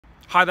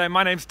Hi there,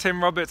 my name's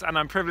Tim Roberts and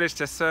I'm privileged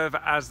to serve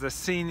as the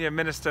Senior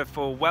Minister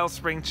for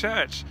Wellspring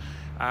Church.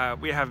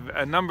 We have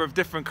a number of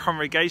different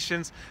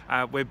congregations.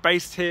 We're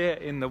based here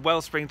in the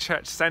Wellspring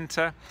Church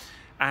Centre,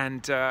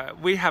 and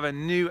we have a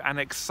new and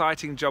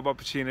exciting job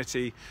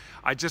opportunity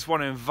I just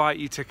want to invite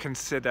you to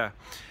consider.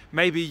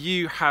 Maybe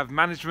you have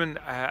management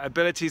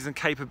abilities and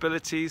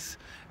capabilities.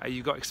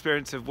 You've got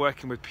experience of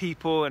working with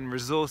people and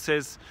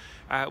resources.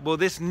 Well,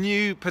 this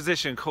new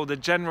position called the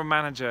General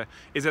Manager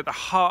is at the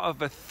heart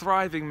of a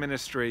thriving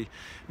ministry.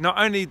 Not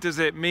only does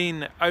it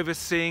mean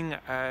overseeing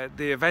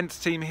the events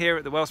team here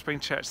at the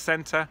Wellspring Church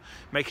Centre,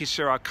 making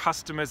sure our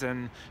customers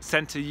and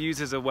centre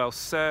users are well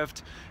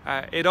served,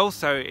 it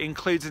also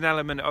includes an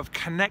element of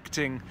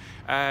connecting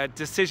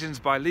decisions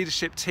by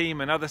leadership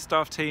team and other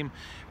staff team,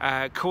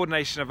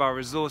 coordination of our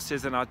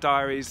resources and our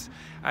diaries,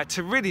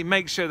 to really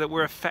make sure that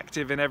we're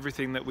effective in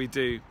everything that we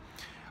do.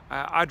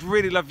 I'd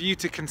really love you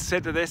to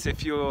consider this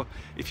if you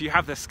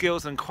have the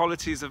skills and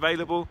qualities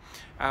available,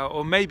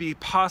 or maybe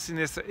passing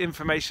this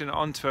information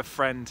on to a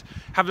friend.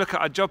 Have a look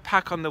at our job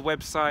pack on the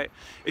website.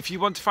 If you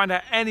want to find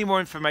out any more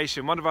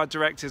information, one of our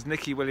directors,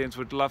 Nikki Williams,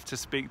 would love to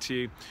speak to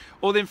you.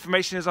 All the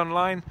information is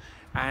online,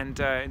 and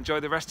enjoy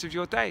the rest of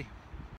your day.